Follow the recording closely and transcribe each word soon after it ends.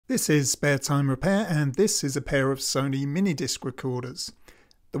This is Spare Time Repair, and this is a pair of Sony MiniDisc recorders.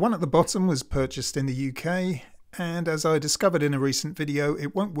 The one at the bottom was purchased in the UK, and as I discovered in a recent video,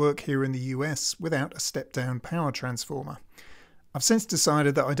 it won't work here in the US without a step-down power transformer. I've since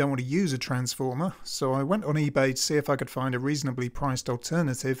decided that I don't want to use a transformer, so I went on eBay to see if I could find a reasonably priced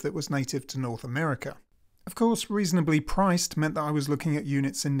alternative that was native to North America. Of course, reasonably priced meant that I was looking at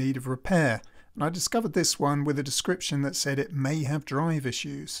units in need of repair, and I discovered this one with a description that said it may have drive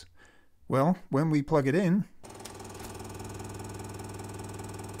issues. Well, when we plug it in,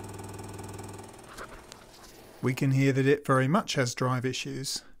 we can hear that it very much has drive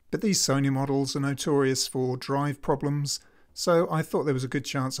issues, but these Sony models are notorious for drive problems, so I thought there was a good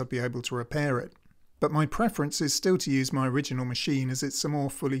chance I'd be able to repair it. But my preference is still to use my original machine as it's a more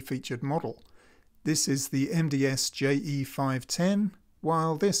fully featured model. This is the MDS JE510,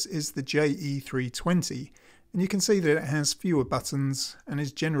 while this is the JE320, and you can see that it has fewer buttons and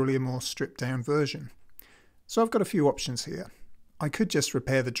is generally a more stripped down version. So I've got a few options here. I could just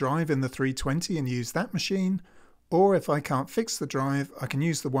repair the drive in the 320 and use that machine, or if I can't fix the drive, I can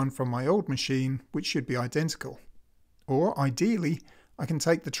use the one from my old machine, which should be identical. Or ideally, I can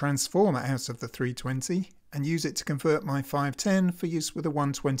take the transformer out of the 320 and use it to convert my 510 for use with a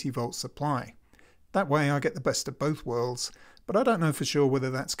 120 volt supply. That way I get the best of both worlds, but I don't know for sure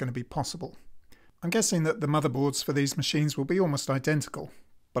whether that's going to be possible. I'm guessing that the motherboards for these machines will be almost identical,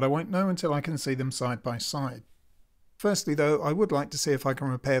 but I won't know until I can see them side by side. Firstly though, I would like to see if I can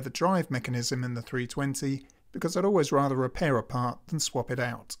repair the drive mechanism in the 320, because I'd always rather repair a part than swap it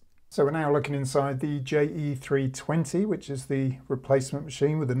out. So we're now looking inside the JE320, which is the replacement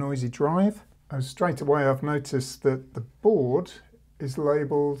machine with the noisy drive. Straight away I've noticed that the board is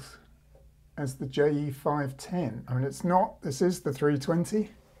labelled as the JE510. I mean, it's not, this is the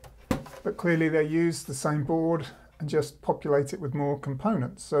 320, but clearly they use the same board and just populate it with more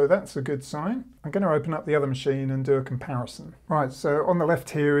components, so that's a good sign. I'm going to open up the other machine and do a comparison. Right, so on the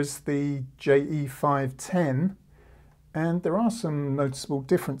left here is the JE510, and there are some noticeable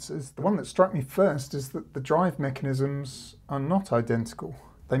differences. The one that struck me first is that the drive mechanisms are not identical.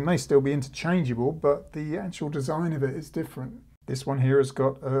 They may still be interchangeable, but the actual design of it is different. This one here has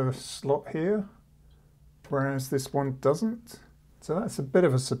got a slot here, whereas this one doesn't. So that's a bit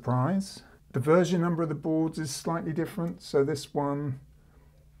of a surprise. The version number of the boards is slightly different. So this one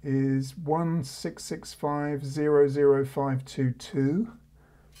is 166500522,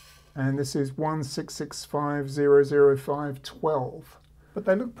 and this is 166500512. But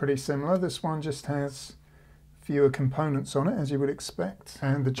they look pretty similar. This one just has fewer components on it, as you would expect.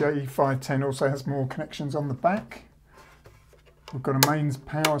 And the JE510 also has more connections on the back. We've got a mains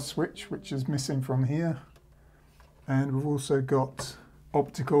power switch, which is missing from here. And we've also got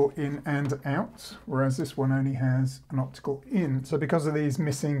optical in and out, whereas this one only has an optical in. So because of these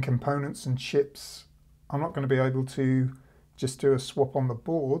missing components and chips, I'm not going to be able to just do a swap on the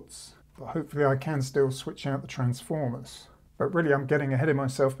boards, but hopefully I can still switch out the transformers. But really I'm getting ahead of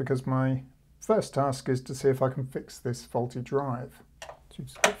myself because my first task is to see if I can fix this faulty drive. So you've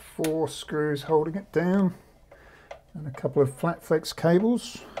just got 4 screws holding it down, and a couple of flat flex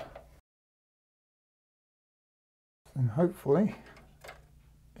cables, and hopefully,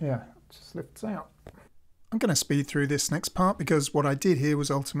 yeah, it just lifts out. I'm going to speed through this next part because what I did here was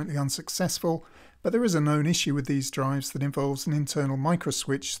ultimately unsuccessful, but there is a known issue with these drives that involves an internal micro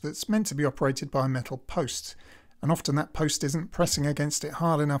switch that's meant to be operated by a metal post, and often that post isn't pressing against it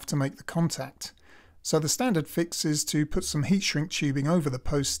hard enough to make the contact. So the standard fix is to put some heat shrink tubing over the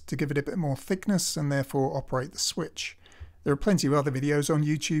post to give it a bit more thickness and therefore operate the switch. There are plenty of other videos on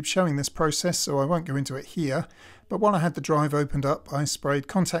YouTube showing this process, so I won't go into it here, but while I had the drive opened up, I sprayed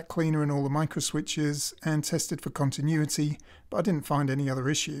contact cleaner in all the micro switches and tested for continuity, but I didn't find any other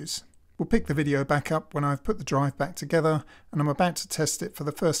issues. We'll pick the video back up when I've put the drive back together, and I'm about to test it for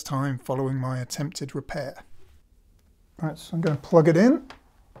the first time following my attempted repair. Right, so I'm going to plug it in.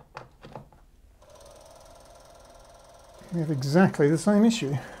 We have exactly the same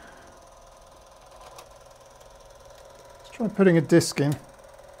issue. Let's try putting a disc in. The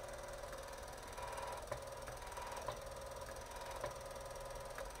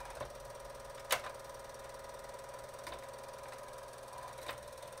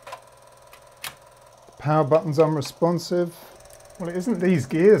power button's unresponsive. Well, it isn't these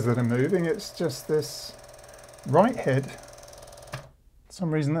gears that are moving, it's just this right head. For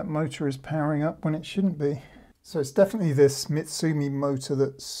some reason that motor is powering up when it shouldn't be. So it's definitely this Mitsumi motor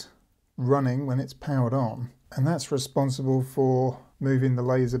that's running when it's powered on, and that's responsible for moving the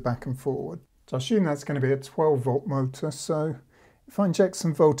laser back and forward. So I assume that's going to be a 12 volt motor, so if I inject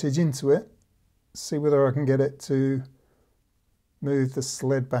some voltage into it, see whether I can get it to move the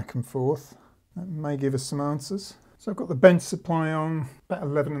sled back and forth. That may give us some answers. So I've got the bench supply on about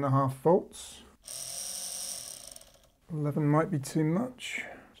 11.5 volts. 11 might be too much.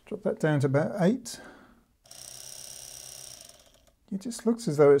 Let's drop that down to about 8. It just looks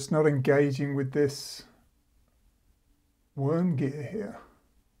as though it's not engaging with this worm gear here.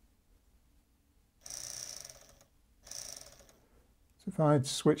 So if I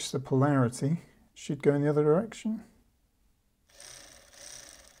switch the polarity, it should go in the other direction.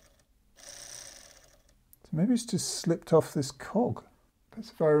 So maybe it's just slipped off this cog.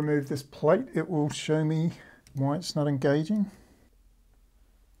 Perhaps if I remove this plate, it will show me why it's not engaging.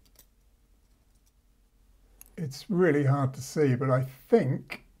 It's really hard to see, but I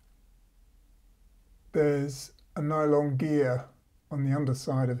think there's a nylon gear on the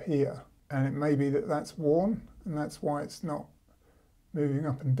underside of here, and it may be that that's worn, and that's why it's not moving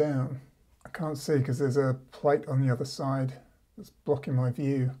up and down. I can't see because there's a plate on the other side that's blocking my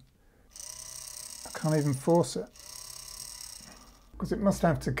view. I can't even force it, because it must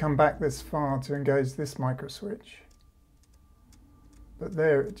have to come back this far to engage this micro switch. But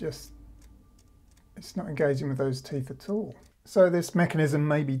there, it's not engaging with those teeth at all. So this mechanism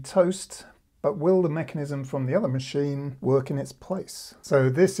may be toast, but will the mechanism from the other machine work in its place? So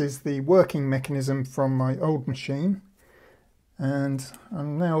this is the working mechanism from my old machine, and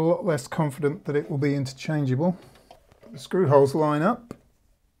I'm now a lot less confident that it will be interchangeable. The screw holes line up.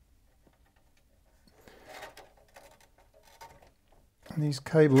 And these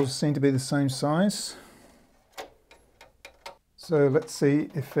cables seem to be the same size. So let's see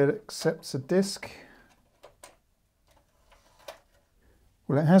if it accepts a disc.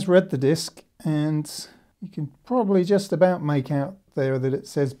 Well, it has read the disc, and you can probably just about make out there that it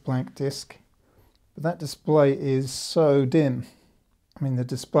says blank disc. But that display is so dim. I mean, the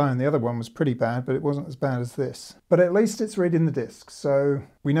display on the other one was pretty bad, but it wasn't as bad as this. But at least it's reading the disc, so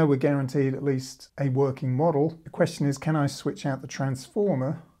we know we're guaranteed at least a working model. The question is, can I switch out the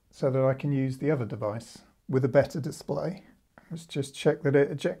transformer so that I can use the other device with a better display? Let's just check that it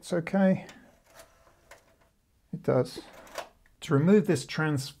ejects okay. It does. To remove this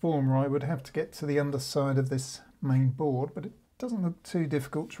transformer, I would have to get to the underside of this main board, but it doesn't look too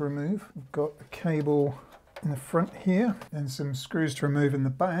difficult to remove. We've got a cable in the front here, and some screws to remove in the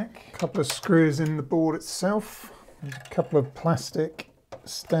back. A couple of screws in the board itself, and a couple of plastic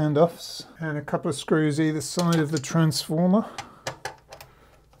standoffs, and a couple of screws either side of the transformer.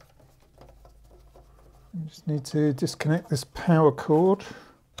 I just need to disconnect this power cord.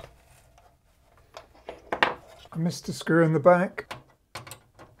 I missed a screw in the back.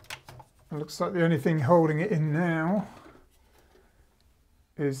 It looks like the only thing holding it in now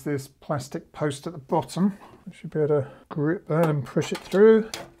is this plastic post at the bottom. I should be able to grip that and push it through.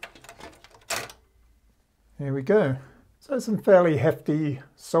 Here we go. So some fairly hefty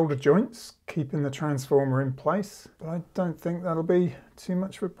solder joints keeping the transformer in place, but I don't think that'll be too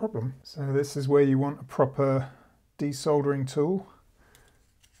much of a problem. So this is where you want a proper desoldering tool,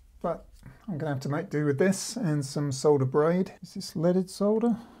 but I'm going to have to make do with this and some solder braid. Is this leaded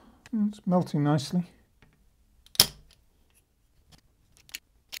solder? It's melting nicely.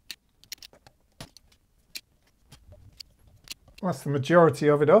 That's the majority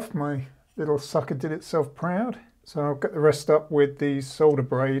of it off. My little sucker did itself proud. So I'll get the rest up with the solder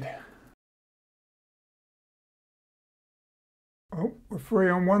braid. Oh, we're free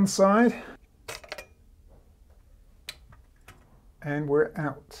on one side. And we're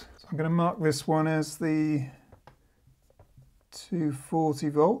out. So I'm going to mark this one as the 240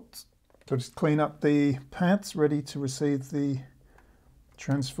 volts. So just clean up the pads ready to receive the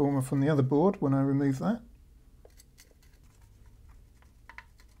transformer from the other board when I remove that.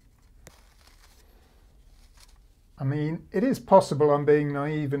 I mean, it is possible I'm being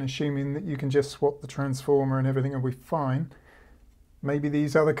naive and assuming that you can just swap the transformer and everything will be fine. Maybe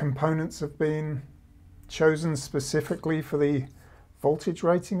these other components have been chosen specifically for the voltage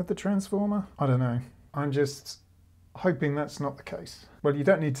rating of the transformer. I don't know. I'm just hoping that's not the case. Well, you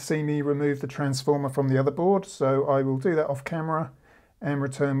don't need to see me remove the transformer from the other board, so I will do that off camera and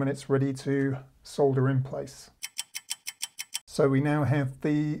return when it's ready to solder in place. So we now have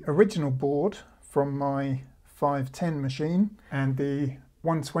the original board from my 510 machine and the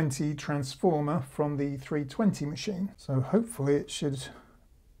 120 transformer from the 320 machine. So hopefully it should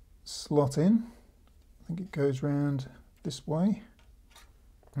slot in. I think it goes round this way.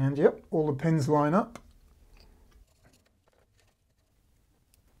 And yep, all the pins line up.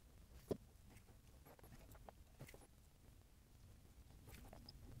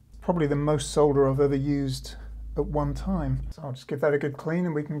 Probably the most solder I've ever used at one time. So I'll just give that a good clean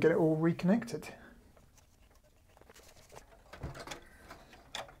and we can get it all reconnected.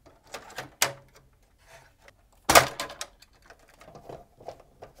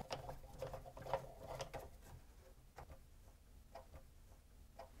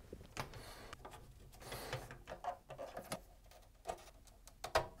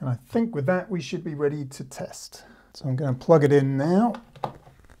 And I think with that we should be ready to test. So I'm going to plug it in now.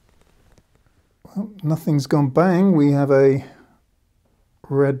 Well, nothing's gone bang. We have a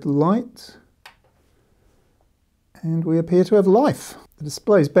red light. And we appear to have life. The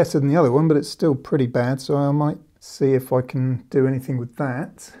display is better than the other one, but it's still pretty bad, so I might see if I can do anything with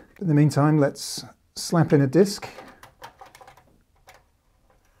that. In the meantime, let's slap in a disc.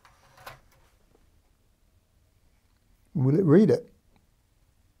 Will it read it?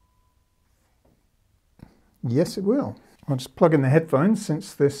 Yes, it will. I'll just plug in the headphones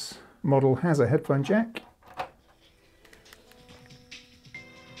since this model has a headphone jack.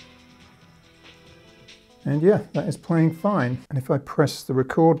 And yeah, that is playing fine. And if I press the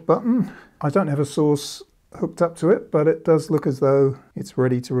record button, I don't have a source hooked up to it, but it does look as though it's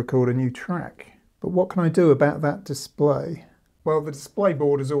ready to record a new track. But what can I do about that display? Well, the display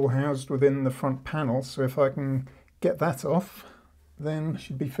board is all housed within the front panel, so if I can get that off, then it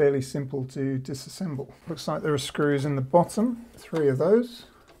should be fairly simple to disassemble. Looks like there are screws in the bottom, 3 of those.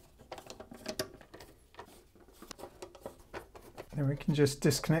 Then we can just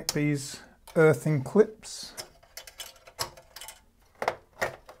disconnect these earthing clips.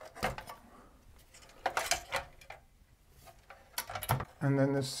 And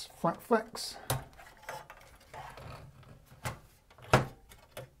then this flat flex.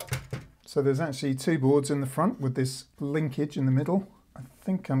 So there's actually 2 boards in the front with this linkage in the middle. I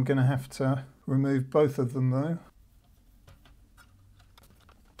think I'm going to have to remove both of them though.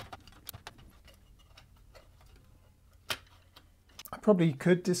 I probably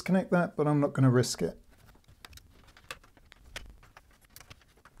could disconnect that, but I'm not going to risk it.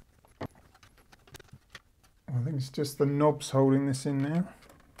 I think it's just the knobs holding this in now.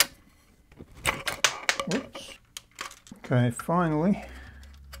 Whoops. Okay, finally.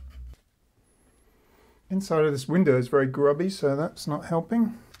 Inside of this window is very grubby, so that's not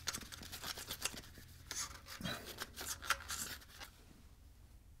helping.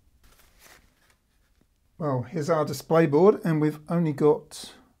 Well, here's our display board, and we've only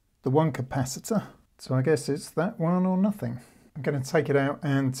got the 1 capacitor, so I guess it's that one or nothing. I'm going to take it out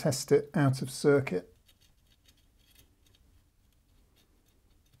and test it out of circuit.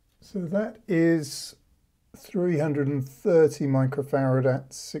 So that is 330 microfarad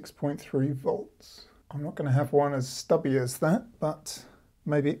at 6.3 volts. I'm not going to have one as stubby as that, but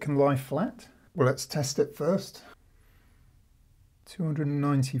maybe it can lie flat. Well, let's test it first.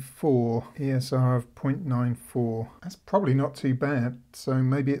 294 ESR of 0.94. That's probably not too bad, so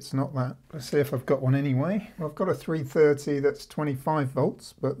maybe it's not that. Let's see if I've got one anyway. Well, I've got a 330 that's 25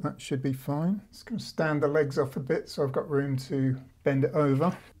 volts, but that should be fine. Just going to stand the legs off a bit so I've got room to bend it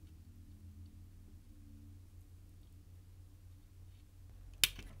over.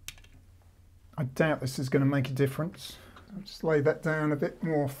 I doubt this is going to make a difference. I'll just lay that down a bit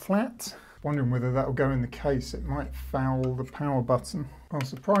more flat. Wondering whether that will go in the case. It might foul the power button. Well,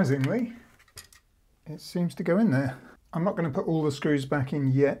 surprisingly, it seems to go in there. I'm not going to put all the screws back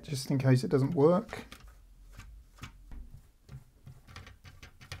in yet, just in case it doesn't work.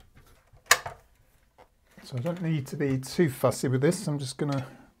 So I don't need to be too fussy with this. I'm just going to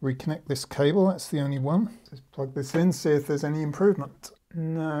reconnect this cable. That's the only one. Just plug this in, see if there's any improvement.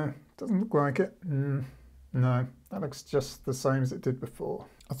 No. Doesn't look like it. No, that looks just the same as it did before.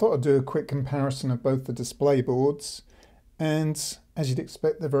 I thought I'd do a quick comparison of both the display boards, and as you'd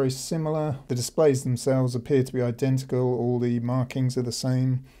expect, they're very similar. The displays themselves appear to be identical, all the markings are the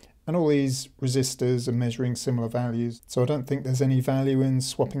same, and all these resistors are measuring similar values, so I don't think there's any value in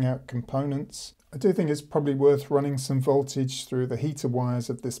swapping out components. I do think it's probably worth running some voltage through the heater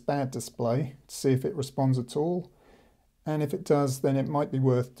wires of this bad display to see if it responds at all. And if it does, then it might be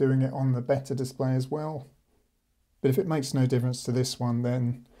worth doing it on the better display as well. But if it makes no difference to this one,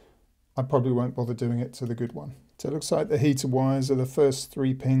 then I probably won't bother doing it to the good one. So it looks like the heater wires are the first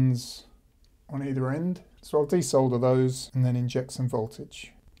 3 pins on either end. So I'll desolder those and then inject some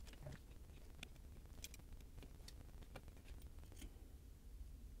voltage.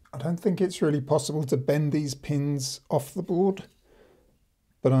 I don't think it's really possible to bend these pins off the board,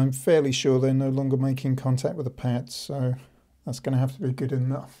 but I'm fairly sure they're no longer making contact with the pads, so that's going to have to be good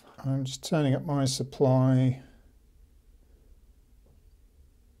enough. I'm just turning up my supply.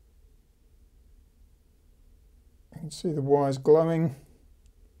 You can see the wires glowing.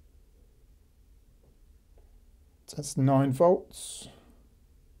 That's 9 volts.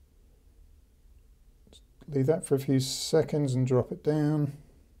 Just leave that for a few seconds and drop it down.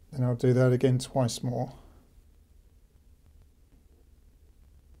 Then I'll do that again twice more.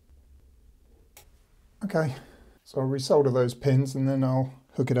 Okay, so I'll resolder those pins and then I'll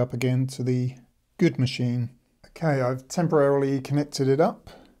hook it up again to the good machine. Okay, I've temporarily connected it up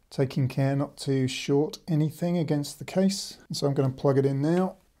taking care not to short anything against the case. So I'm going to plug it in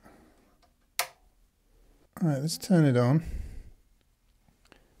now. Alright, let's turn it on.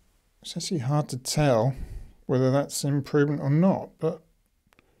 It's actually hard to tell whether that's an improvement or not, but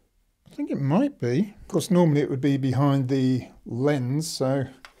I think it might be. Of course, normally it would be behind the lens, so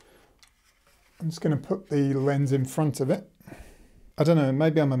I'm just going to put the lens in front of it. I don't know,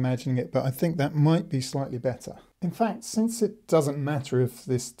 maybe I'm imagining it, but I think that might be slightly better. In fact, since it doesn't matter if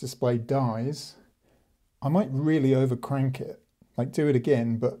this display dies, I might really overcrank it. Like do it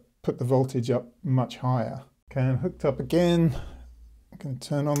again, but put the voltage up much higher. Okay, I'm hooked up again. I'm going to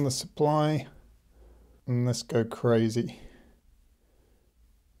turn on the supply and let's go crazy.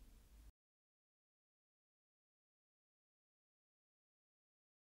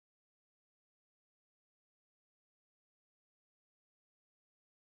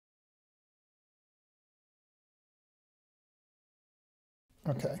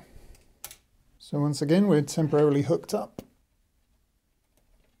 Okay, so once again we're temporarily hooked up.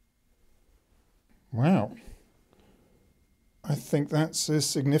 Wow, I think that's a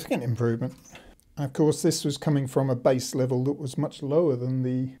significant improvement. Of course this was coming from a base level that was much lower than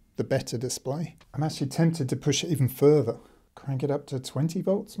the better display. I'm actually tempted to push it even further. Crank it up to 20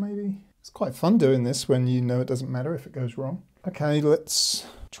 volts maybe? It's quite fun doing this when you know it doesn't matter if it goes wrong. Okay, let's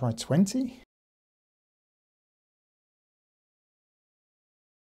try 20.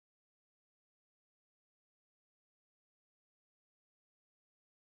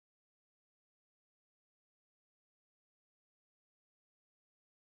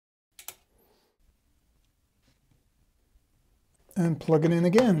 And plug it in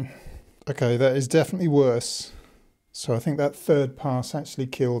again. Okay, that is definitely worse. So I think that third pass actually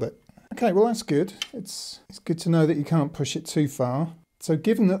killed it. Okay, well that's good. It's good to know that you can't push it too far. So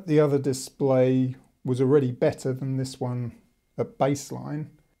given that the other display was already better than this one at baseline,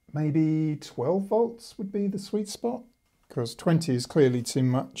 maybe 12 volts would be the sweet spot? Because 20 is clearly too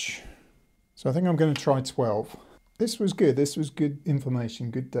much. So I think I'm going to try 12. This was good. This was good information,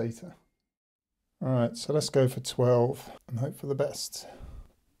 good data. All right, so let's go for 12 and hope for the best.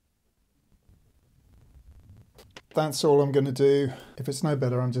 That's all I'm going to do. If it's no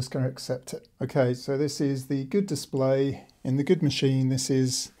better, I'm just going to accept it. Okay, so this is the good display in the good machine. This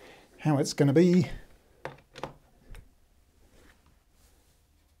is how it's going to be.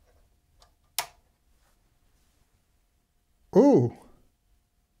 Ooh.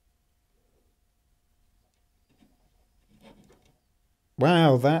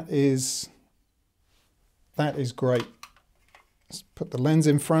 Wow, that is great. Let's put the lens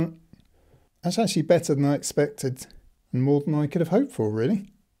in front. That's actually better than I expected and more than I could have hoped for,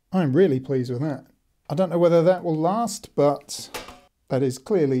 really. I'm really pleased with that. I don't know whether that will last, but that is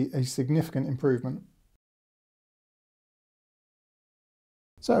clearly a significant improvement.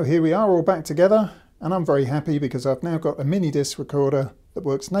 So here we are all back together, and I'm very happy because I've now got a MiniDisc recorder that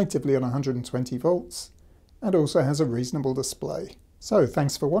works natively on 120 volts and also has a reasonable display. So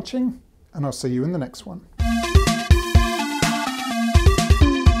thanks for watching, and I'll see you in the next one.